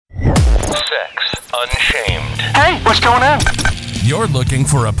Sex Unshamed. Hey, what's going on? You're looking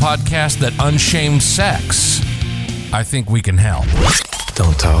for a podcast that unshames sex. I think we can help.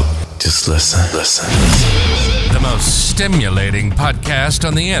 Don't talk, just listen. The most stimulating podcast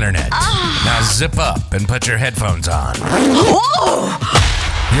on the internet. Now zip up and put your headphones on.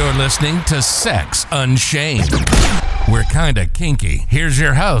 You're listening to Sex Unshamed. We're kinda kinky. Here's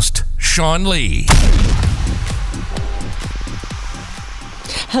your host, Sean Lee.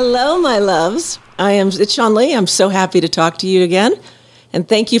 Hello, my loves. It's Sean Lee. I'm so happy to talk to you again. And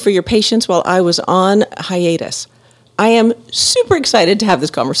thank you for your patience while I was on hiatus. I am super excited to have this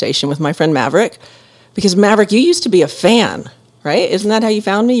conversation with my friend Maverick, because Maverick, you used to be a fan, right? Isn't that how you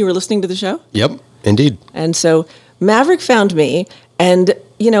found me? You were listening to the show? Yep, indeed. And so Maverick found me, and,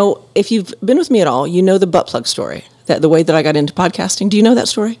 you know, if you've been with me at all, you know the butt plug story, the way that I got into podcasting. Do you know that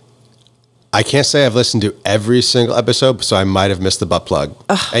story? I can't say I've listened to every single episode, so I might have missed the butt plug.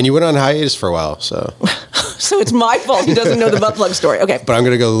 And you went on hiatus for a while, so. So it's my fault he doesn't know the butt plug story. Okay. But I'm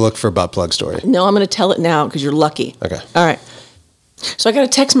going to go look for butt plug story. No, I'm going to tell it now because you're lucky. Okay. All right. So I got a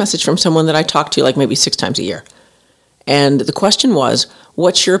text message from someone that I talk to like maybe 6 times a year. And the question was,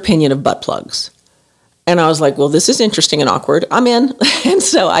 what's your opinion of butt plugs? And I was like, well, this is interesting and awkward. I'm in. And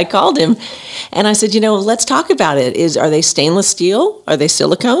so I called him and I said, let's talk about it. Are they stainless steel? Are they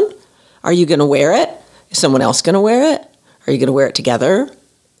silicone? Are you going to wear it? Is someone else going to wear it? Are you going to wear it together?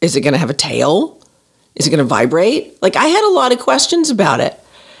 Is it going to have a tail? Is it going to vibrate? Like, I had a lot of questions about it.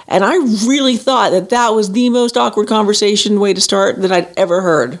 And I really thought that was the most awkward conversation way to start that I'd ever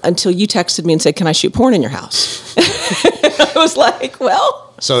heard, until you texted me and said, can I shoot porn in your house? I was like,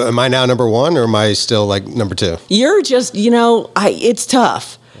 well. So am I now number 1 or am I still like number 2? You're just, it's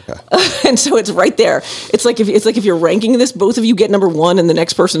tough. Okay. And so it's right there. It's like if you're ranking this, both of you get number 1 and the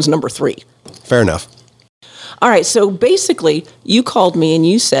next person's number 3. Fair enough. All right. So basically, you called me and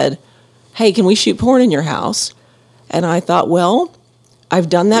you said, hey, can we shoot porn in your house? And I thought, well, I've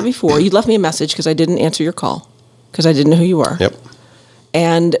done that before. You left me a message because I didn't answer your call because I didn't know who you were. Yep.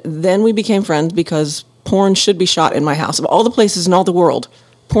 And then we became friends because porn should be shot in my house. Of all the places in all the world,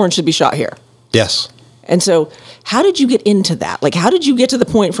 porn should be shot here. Yes. And so how did you get into that? Like, how did you get to the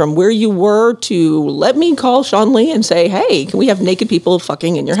point from where you were to let me call Sean Lee and say, hey, can we have naked people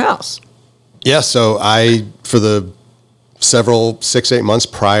fucking in your house? Yeah, so for the several 6-8 months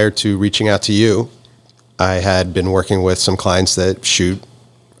prior to reaching out to you, I had been working with some clients that shoot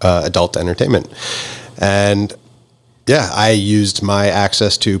adult entertainment. And yeah, I used my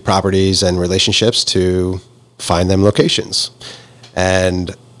access to properties and relationships to find them locations.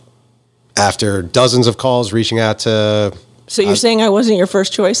 And after dozens of calls reaching out to... So you're saying I wasn't your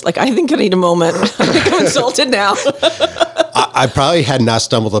first choice? Like, I think I need a moment. I think I'm insulted now. I probably had not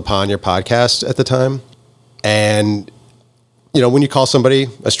stumbled upon your podcast at the time. And, when you call somebody,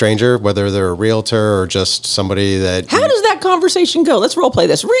 a stranger, whether they're a realtor or just somebody that... How does that conversation go? Let's role play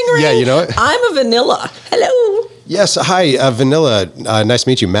this. Ring, ring. Yeah, you know what? I'm a Vanilla. Hello. Yes, hi, Vanilla. Nice to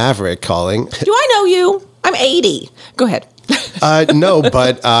meet you. Maverick calling. Do I know you? I'm 80. Go ahead. No,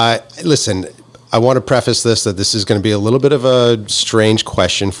 but listen, I want to preface that this is going to be a little bit of a strange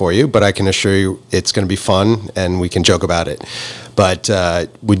question for you, but I can assure you it's going to be fun and we can joke about it. But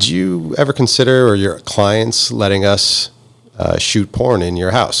would you ever consider, or your clients, letting us shoot porn in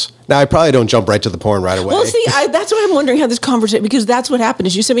your house? Now, I probably don't jump right to the porn right away. Well, see, that's what I'm wondering, how this conversation, because that's what happened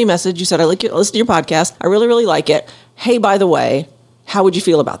is you sent me a message. You said, I listen to your podcast. I really, really like it. Hey, by the way, how would you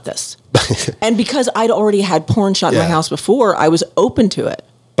feel about this? And because I'd already had porn shot in my house before, I was open to it.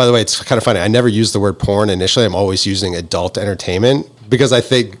 By the way, it's kind of funny. I never use the word porn initially. I'm always using adult entertainment because I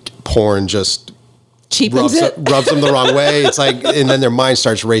think porn just cheapens rubs them the wrong way. It's like, and then their mind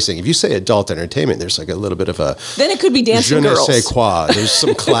starts racing. If you say adult entertainment, there's like a little bit of a... Then it could be dancing girls. Je ne sais quoi. There's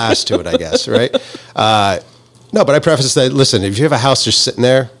some class to it, I guess, right? No, but I preface that, listen, if you have a house just sitting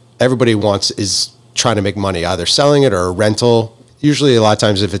there, everybody is trying to make money, either selling it or a rental. Usually, a lot of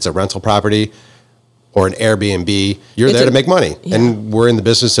times, if it's a rental property or an Airbnb, you're there to make money. Yeah. And we're in the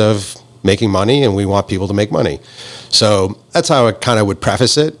business of making money, and we want people to make money. So that's how I kind of would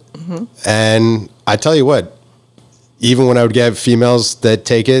preface it. Mm-hmm. And I tell you what, even when I would get females that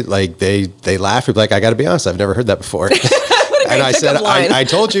take it, like they laugh. They'd be like, I got to be honest, I've never heard that before. And I said, I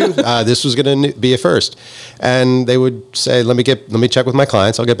told you this was going to be a first. And they would say, let me check with my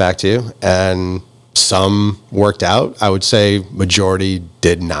clients. I'll get back to you. And some worked out. I would say majority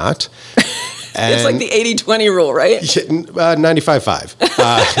did not. And it's like the 80-20 rule, right?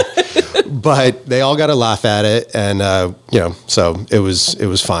 95-5. But they all got a laugh at it. And, so it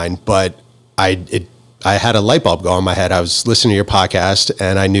was fine. But I had a light bulb go on my head. I was listening to your podcast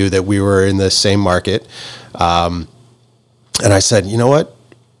and I knew that we were in the same market. And I said, you know what?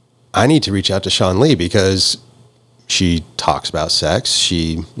 I need to reach out to Sean Lee because she talks about sex.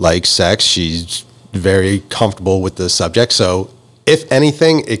 She likes sex. She's very comfortable with the subject. So if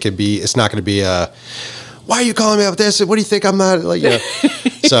anything, it's not going to be why are you calling me about this? What do you think I'm not like,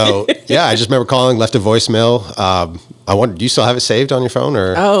 So yeah, I just remember calling, left a voicemail. I wonder, do you still have it saved on your phone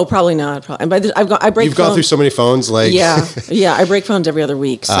or? Oh, probably not. And by this, I break. You've gone through so many phones, like yeah. I break phones every other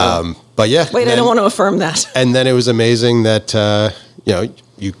week. So. But yeah. Wait, I don't want to affirm that. And then it was amazing that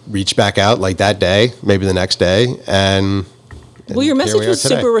you reached back out like that day, maybe the next day, and. Well, your message was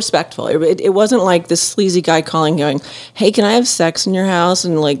super respectful. It wasn't like this sleazy guy calling, going, "Hey, can I have sex in your house?"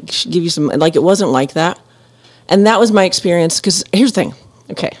 and like give you some. Like it wasn't like that. And that was my experience. Because here's the thing.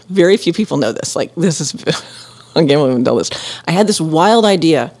 Okay, very few people know this. Like this is, I can't even tell this. I had this wild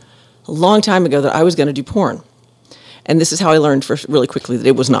idea a long time ago that I was going to do porn, and this is how I learned really quickly that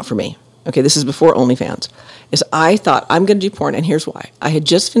it was not for me. Okay, this is before OnlyFans. Is I thought I'm going to do porn, and here's why. I had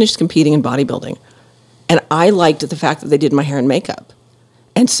just finished competing in bodybuilding. And I liked the fact that they did my hair and makeup.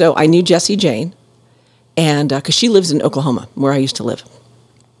 And so I knew Jessie Jane, and because she lives in Oklahoma, where I used to live.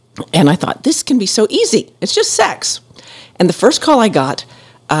 And I thought, this can be so easy. It's just sex. And the first call I got,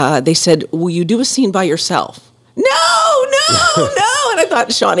 they said, will you do a scene by yourself? No. And I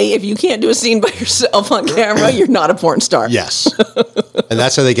thought, Shawnee, if you can't do a scene by yourself on camera, you're not a porn star. Yes. And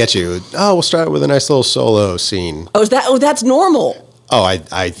that's how they get you. Oh, we'll start with a nice little solo scene. That's normal. Oh,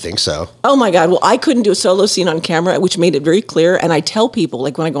 I think so. Oh, my God. Well, I couldn't do a solo scene on camera, which made it very clear. And I tell people,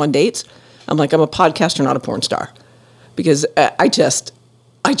 like when I go on dates, I'm like, I'm a podcaster, not a porn star. Because I just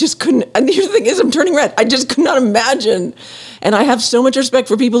couldn't. And here's the thing is, I'm turning red. I just could not imagine. And I have so much respect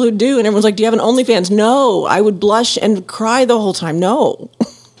for people who do. And everyone's like, do you have an OnlyFans? No. I would blush and cry the whole time. No.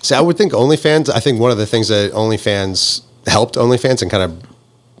 See, I would think OnlyFans, I think one of the things that OnlyFans helped OnlyFans and kind of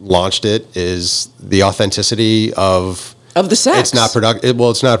launched it is the authenticity of the sex. It's not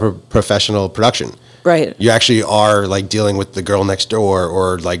it's not a professional production. Right. You actually are like dealing with the girl next door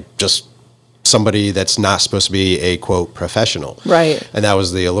or like just somebody that's not supposed to be a quote professional. Right. And that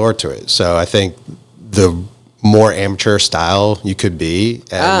was the allure to it. So I think the more amateur style you could be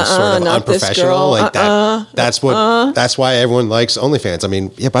and sort of unprofessional like that. That's why everyone likes OnlyFans. I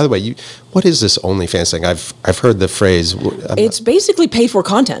mean, yeah, by the way, what is this OnlyFans thing? I've heard the phrase. It's basically paid for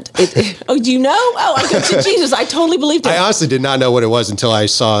content. Oh, do you know? Oh, Jesus, I totally believed it. I honestly did not know what it was until I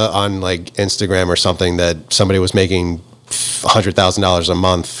saw on like Instagram or something that somebody was making $100,000 a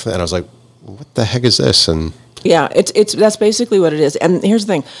month. And I was like, what the heck is this? And yeah, that's basically what it is. And here's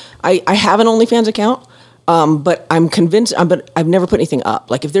the thing. I have an OnlyFans account. But I'm convinced, but I've never put anything up.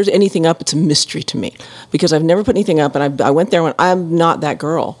 Like if there's anything up, it's a mystery to me because I've never put anything up. And I went there and went, I'm not that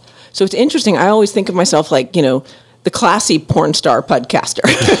girl. So it's interesting. I always think of myself like, the classy porn star podcaster.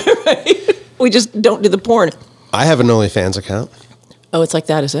 Right? We just don't do the porn. I have an OnlyFans account. Oh, it's like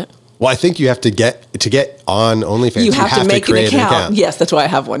that, is it? Well, I think you have to get on OnlyFans. You have to make create an account. Yes, that's why I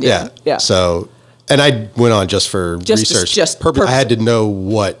have one. Yeah. So, and I went on just for research. I had to know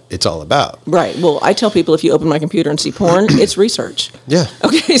what it's all about. Right. Well, I tell people if you open my computer and see porn, it's research. Yeah.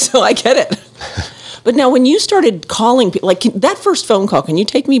 Okay, so I get it. But now when you started calling people, like that first phone call, can you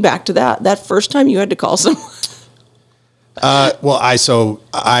take me back to that first time you had to call someone?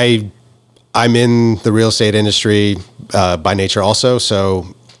 I'm in the real estate industry by nature also,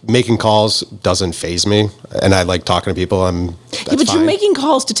 so making calls doesn't faze me, and I like talking to people. But you're making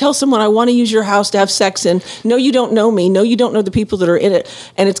calls to tell someone I want to use your house to have sex in. No, you don't know me. No, you don't know the people that are in it,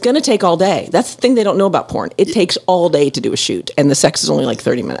 and it's going to take all day. That's the thing they don't know about porn. It takes all day to do a shoot, and the sex is only like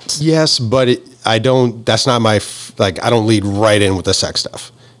 30 minutes. Yes, but that's not my I don't lead right in with the sex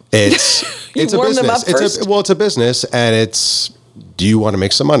stuff. It's it's a business. Them up first? It's a business, and it's. Do you want to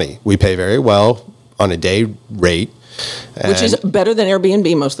make some money? We pay very well on a day rate. Which is better than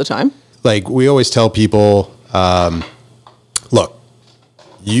Airbnb most of the time. Like we always tell people, look,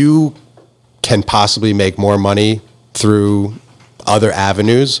 you can possibly make more money through other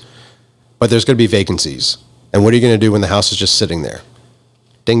avenues, but there's going to be vacancies. And what are you going to do when the house is just sitting there?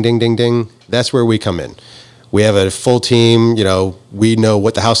 Ding, ding, ding, ding. That's where we come in. We have a full team. We know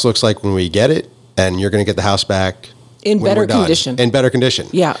what the house looks like when we get it, and you're going to get the house back in better condition. In better condition.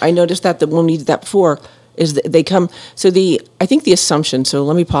 Yeah, I noticed that when we did that before. Is that they come? So I think the assumption. So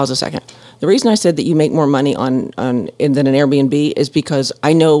let me pause a second. The reason I said that you make more money than an Airbnb is because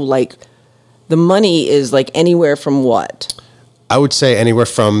I know like the money is like anywhere from what? I would say anywhere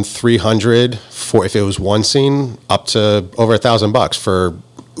from $300 for if it was one scene up to over $1,000 for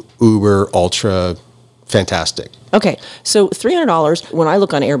uber ultra fantastic. Okay, so $300. When I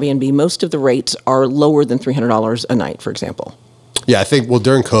look on Airbnb, most of the rates are lower than $300 a night, for example. Yeah, I think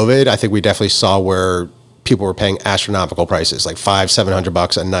during COVID, I think we definitely saw where people were paying astronomical prices, like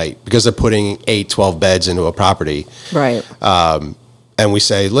 $500-700 a night, because they're putting 8-12 beds into a property. Right. And we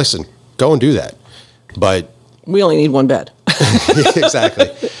say, listen, go and do that. But we only need one bed. exactly.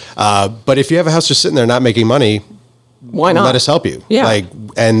 But if you have a house just sitting there not making money, why not? Let us help you. Yeah.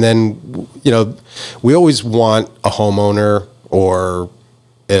 And then, we always want a homeowner or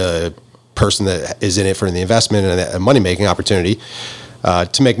a person that is in it for the investment and a money-making opportunity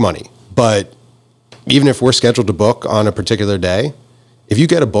to make money. But even if we're scheduled to book on a particular day, if you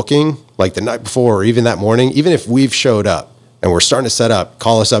get a booking like the night before or even that morning, even if we've showed up and we're starting to set up,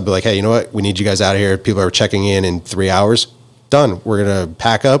 call us up, be like, hey, you know what? We need you guys out of here. People are checking in 3 hours. Done. We're going to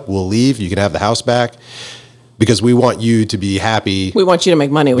pack up. We'll leave. You can have the house back. Because we want you to be happy. We want you to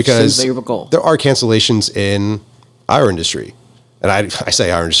make money, which is your goal. There are cancellations in our industry. And I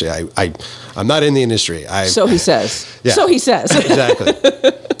say our industry. I'm not in the industry. So he says. Yeah. So he says. Exactly.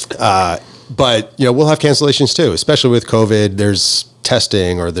 But, we'll have cancellations too, especially with COVID. There's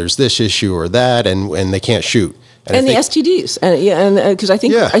testing or there's this issue or that, and they can't shoot. And the STDs. And because I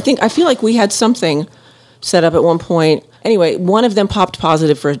feel like we had something set up at one point. Anyway, one of them popped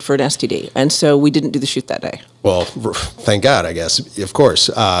positive for an STD, and so we didn't do the shoot that day. Well, thank God, I guess, of course.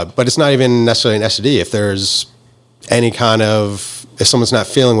 But it's not even necessarily an STD. If there's any kind of, if someone's not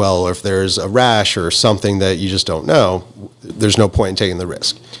feeling well, or if there's a rash or something that you just don't know, there's no point in taking the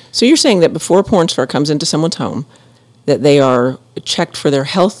risk. So you're saying that before a porn star comes into someone's home, that they are checked for their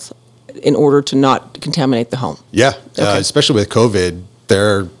health in order to not contaminate the home? Yeah, okay. Especially with COVID,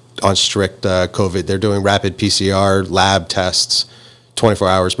 they're on strict COVID. They're doing rapid PCR lab tests 24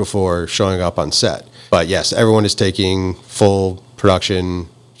 hours before showing up on set. But yes, everyone is taking full production,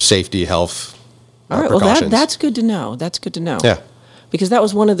 safety, health All right, precautions. Well, that's good to know. That's good to know. Yeah. Because that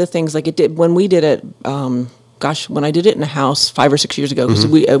was one of the things, like it did, when we did it, when I did it in a house 5 or 6 years ago, because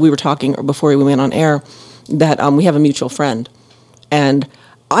we were talking before we went on air, that we have a mutual friend. And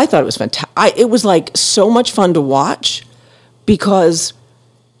I thought it was fantastic. It was like so much fun to watch because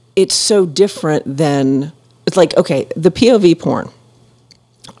it's so different than, it's like, okay, the POV porn.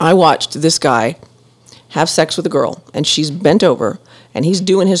 I watched this guy have sex with a girl, and she's bent over, and he's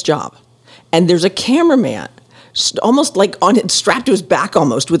doing his job. And there's a cameraman, almost like strapped to his back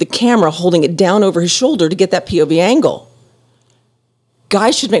almost, with a camera holding it down over his shoulder to get that POV angle.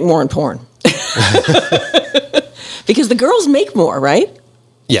 Guys should make more in porn. Because the girls make more, right?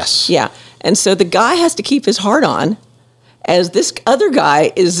 Yes. Yeah. And so the guy has to keep his heart on as this other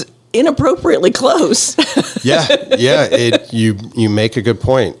guy is inappropriately close. Yeah. You make a good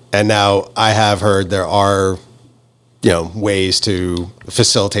point. And now I have heard there are, ways to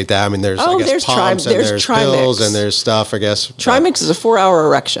facilitate that. I mean, there's pumps and there's pills and there's stuff, I guess. Trimix is a 4-hour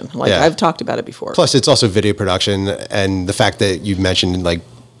erection. I've talked about it before. Plus, it's also video production, and the fact that you mentioned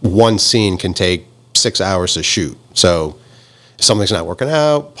one scene can take 6 hours to shoot. So if something's not working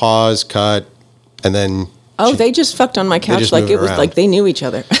out, pause, cut, and then. Oh, they just fucked on my couch like it was like they knew each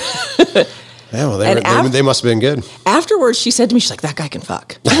other. Yeah, well, they must have been good. Afterwards, she said to me, she's like, that guy can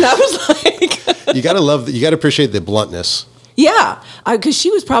fuck. And I was like... You got to appreciate the bluntness. Yeah, because she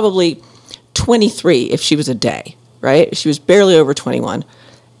was probably 23 if she was a day, right? She was barely over 21.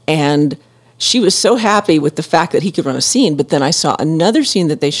 And she was so happy with the fact that he could run a scene. But then I saw another scene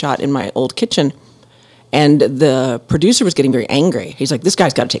that they shot in my old kitchen. And the producer was getting very angry. He's like, this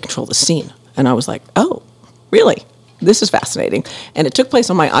guy's got to take control of the scene. And I was like, oh, really? This is fascinating. And it took place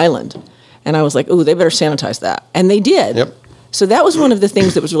on my island. And I was like, ooh, they better sanitize that. And they did. Yep. So that was one of the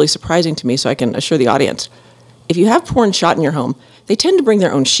things that was really surprising to me, so I can assure the audience. If you have porn shot in your home, they tend to bring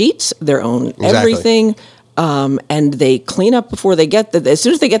their own sheets, their own everything, and they clean up before they get there. As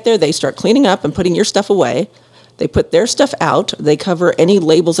soon as they get there, they start cleaning up and putting your stuff away. They put their stuff out. They cover any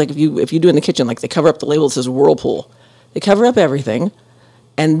labels, like if you do in the kitchen, like they cover up the label that says Whirlpool. They cover up everything,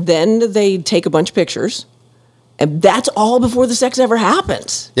 and then they take a bunch of pictures. And that's all before the sex ever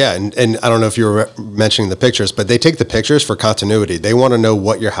happens. Yeah, and I don't know if you were mentioning the pictures, but they take the pictures for continuity. They want to know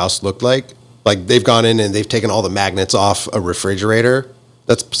what your house looked like. Like they've gone in and they've taken all the magnets off a refrigerator.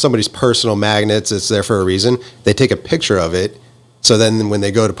 That's somebody's personal magnets. It's there for a reason. They take a picture of it. So then when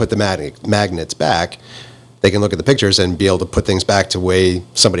they go to put the magnets back, they can look at the pictures and be able to put things back to the way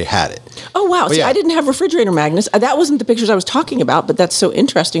somebody had it. Oh, wow. See, I didn't have refrigerator magnets. That wasn't the pictures I was talking about, but that's so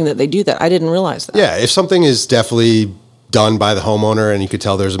interesting that they do that. I didn't realize that. Yeah, if something is definitely done by the homeowner and you could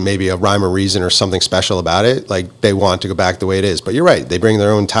tell there's maybe a rhyme or reason or something special about it, like they want to go back the way it is. But you're right. They bring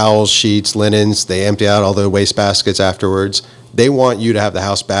their own towels, sheets, linens. They empty out all the waste baskets afterwards. They want you to have the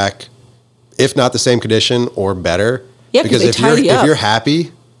house back, if not the same condition or better. Yeah, because if you're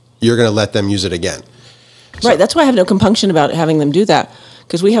happy, you're going to let them use it again. Right, that's why I have no compunction about having them do that.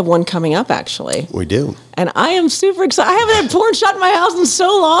 because we have one coming up, actually. We do. And I am super excited. I haven't had porn shot in my house in so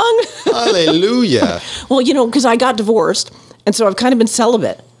long. Hallelujah. Well, because I got divorced, and so I've kind of been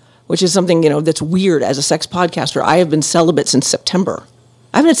celibate, which is something, that's weird as a sex podcaster. I have been celibate since September.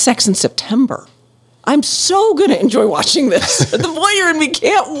 I haven't had sex in September. I'm so going to enjoy watching this. The voyeur in me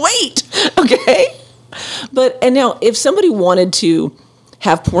can't wait. Okay? And now, if somebody wanted to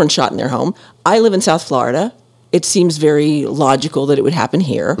have porn shot in their home, I live in South Florida. It seems very logical that it would happen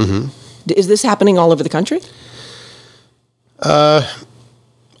here. Mm-hmm. Is this happening all over the country? I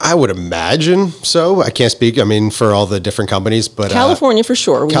would imagine so. I can't speak, for all the different companies, but California for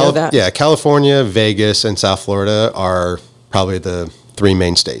sure. We know that. Yeah, California, Vegas, and South Florida are probably the 3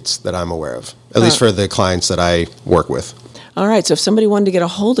 main states that I'm aware of, at least for the clients that I work with. All right. So if somebody wanted to get a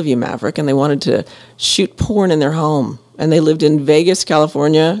hold of you, Maverick, and they wanted to shoot porn in their home, and they lived in Vegas,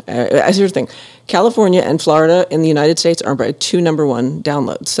 California, here's the thing. California and Florida in the United States are by 2 number 1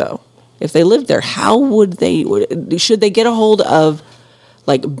 downloads. So if they lived there, how would should they get a hold of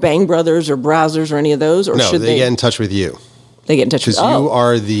like Bang Brothers or Browsers or any of those? Or No, should they get in touch with you. They get in touch with you. Because you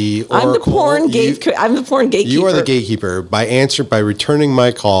are the oracle. I'm the porn gatekeeper. You are the gatekeeper. By returning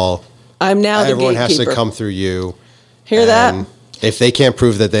my call, I'm now the gatekeeper. Everyone has to come through you. Hear that? If they can't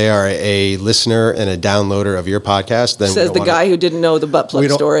prove that they are a listener and a downloader of your podcast, then says the guy who didn't know the butt plug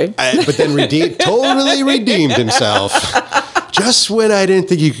story. But then totally redeemed himself. Just when I didn't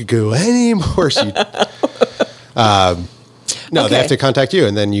think you could go any more. No, They have to contact you,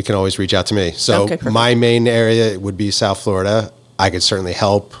 and then you can always reach out to me. So my main area would be South Florida. I could certainly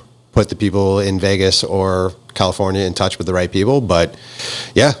help put the people in Vegas or California in touch with the right people. But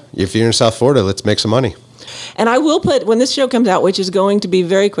yeah, if you're in South Florida, let's make some money. And I will put, when this show comes out, which is going to be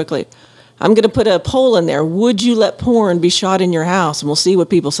very quickly, I'm going to put a poll in there. Would you let porn be shot in your house? And we'll see what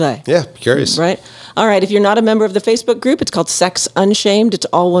people say. Yeah, curious. Right? All right. If you're not a member of the Facebook group, it's called Sex Unshamed. It's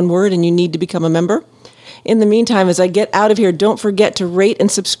all one word, and you need to become a member. In the meantime, as I get out of here, don't forget to rate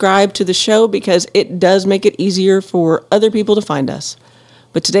and subscribe to the show because it does make it easier for other people to find us.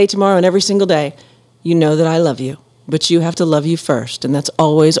 But today, tomorrow, and every single day, you know that I love you. But you have to love you first, and that's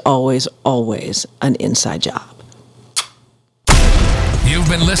always, always, always an inside job. You've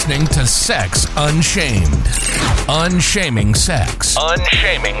been listening to Sex Unshamed. Unshaming sex.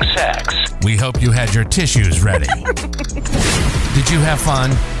 Unshaming sex. We hope you had your tissues ready. Did you have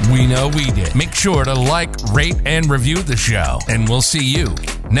fun? We know we did. Make sure to like, rate, and review the show, and we'll see you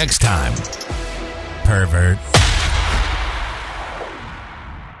next time. Pervert.